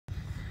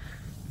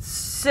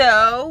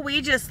So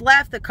we just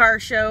left the car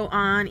show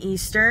on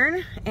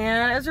Eastern,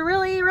 and it was a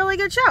really, really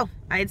good show,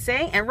 I'd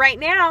say. And right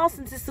now,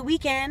 since it's the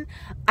weekend,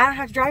 I don't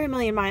have to drive a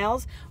million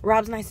miles.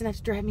 Rob's nice enough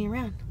to drive me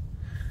around.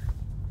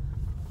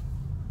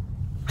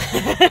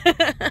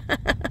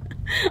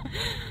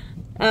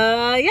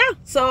 Yeah,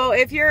 so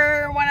if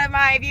you're one of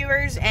my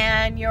viewers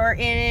and you're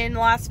in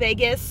Las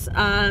Vegas,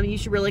 you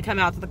should really come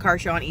out to the car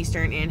show on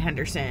Eastern in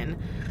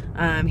Henderson.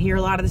 Here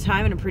a lot of the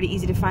time, and I'm pretty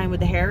easy to find with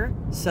the hair,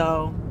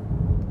 so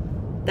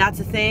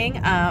that's a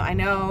thing. I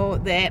know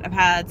that I've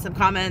had some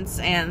comments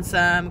and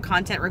some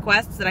content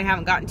requests that I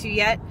haven't gotten to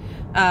yet,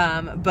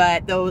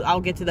 but those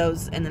I'll get to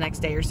those in the next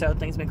day or so.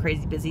 Things have been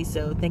crazy busy,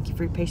 so thank you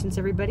for your patience,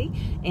 everybody,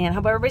 and I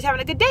hope everybody's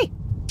having a good day.